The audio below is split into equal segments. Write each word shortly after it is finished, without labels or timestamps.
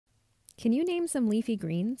Can you name some leafy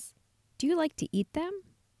greens? Do you like to eat them?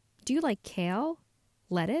 Do you like kale?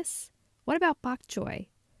 Lettuce? What about bok choy?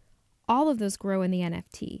 All of those grow in the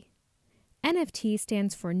NFT. NFT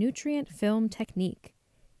stands for Nutrient Film Technique.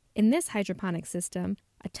 In this hydroponic system,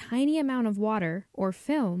 a tiny amount of water, or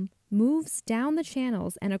film, moves down the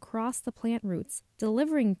channels and across the plant roots,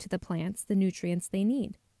 delivering to the plants the nutrients they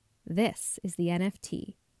need. This is the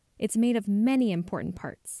NFT. It's made of many important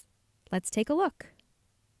parts. Let's take a look.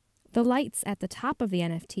 The lights at the top of the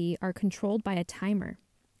NFT are controlled by a timer.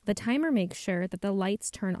 The timer makes sure that the lights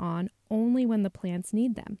turn on only when the plants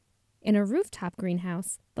need them. In a rooftop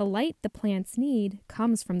greenhouse, the light the plants need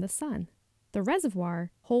comes from the sun. The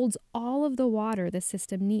reservoir holds all of the water the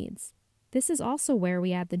system needs. This is also where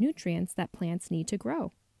we add the nutrients that plants need to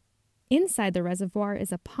grow. Inside the reservoir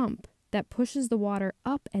is a pump that pushes the water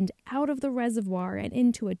up and out of the reservoir and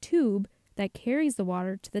into a tube that carries the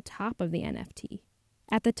water to the top of the NFT.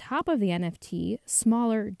 At the top of the NFT,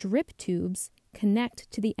 smaller drip tubes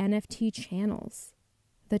connect to the NFT channels.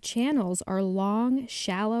 The channels are long,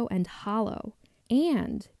 shallow, and hollow,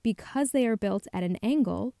 and because they are built at an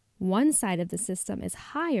angle, one side of the system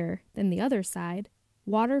is higher than the other side,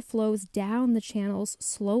 water flows down the channels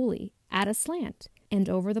slowly, at a slant, and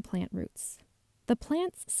over the plant roots. The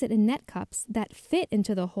plants sit in net cups that fit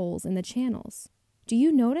into the holes in the channels. Do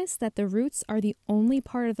you notice that the roots are the only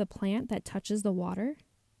part of the plant that touches the water?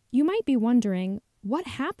 You might be wondering, what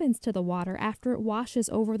happens to the water after it washes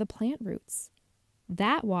over the plant roots?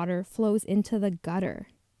 That water flows into the gutter.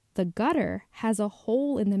 The gutter has a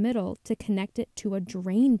hole in the middle to connect it to a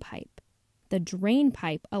drain pipe. The drain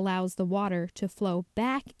pipe allows the water to flow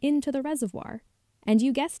back into the reservoir. And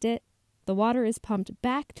you guessed it, the water is pumped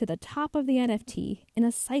back to the top of the NFT in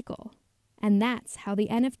a cycle. And that's how the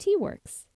NFT works.